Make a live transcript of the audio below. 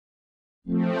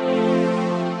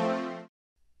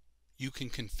You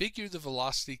can configure the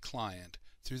Velocity client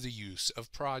through the use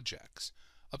of projects.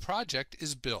 A project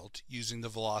is built using the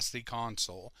Velocity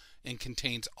console and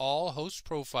contains all host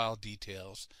profile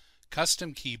details,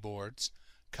 custom keyboards,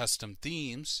 custom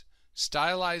themes,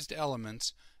 stylized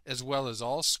elements, as well as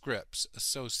all scripts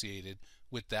associated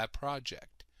with that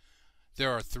project.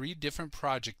 There are 3 different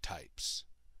project types.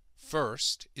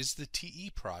 First is the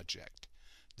TE project.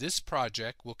 This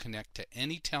project will connect to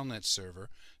any Telnet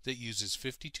server that uses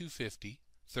 5250,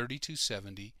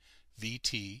 3270,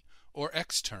 VT, or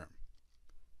Xterm.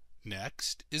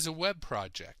 Next is a web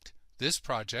project. This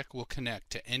project will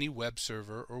connect to any web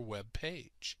server or web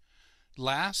page.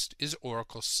 Last is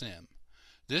Oracle SIM.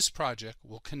 This project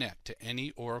will connect to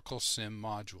any Oracle SIM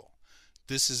module.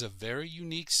 This is a very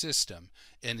unique system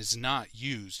and is not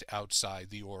used outside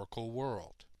the Oracle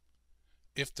world.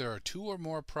 If there are 2 or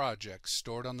more projects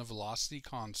stored on the Velocity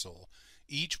console,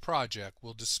 each project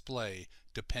will display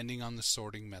depending on the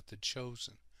sorting method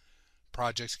chosen.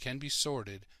 Projects can be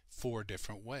sorted 4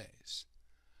 different ways.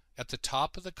 At the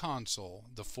top of the console,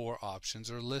 the 4 options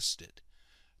are listed.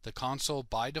 The console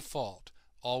by default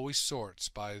always sorts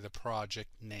by the project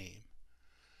name.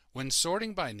 When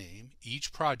sorting by name,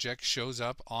 each project shows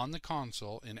up on the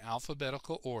console in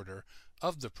alphabetical order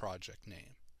of the project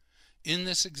name. In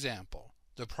this example,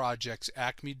 the projects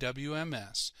Acme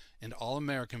WMS and All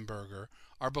American Burger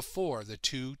are before the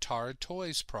 2 Tara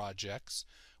Toys projects,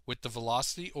 with the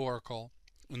Velocity Oracle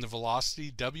and the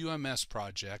Velocity WMS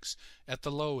projects at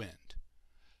the low end.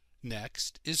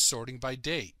 Next is sorting by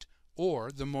date,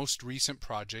 or the most recent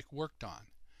project worked on.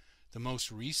 The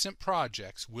most recent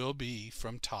projects will be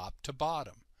from top to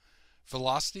bottom.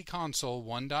 Velocity Console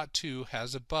 1.2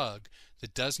 has a bug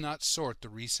that does not sort the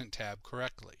recent tab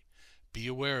correctly. Be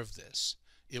aware of this.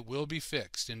 It will be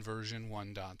fixed in version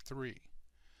 1.3.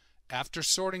 After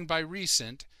sorting by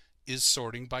recent is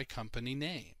sorting by company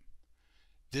name.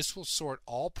 This will sort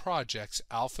all projects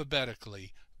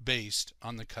alphabetically based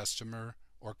on the customer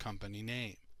or company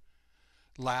name.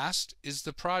 Last is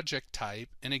the project type,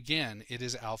 and again it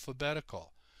is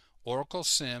alphabetical. Oracle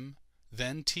SIM,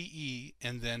 then TE,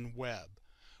 and then Web.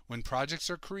 When projects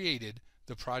are created,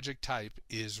 the project type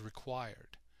is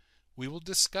required. We will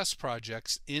discuss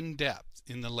projects in depth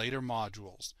in the later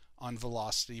modules on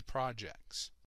Velocity projects.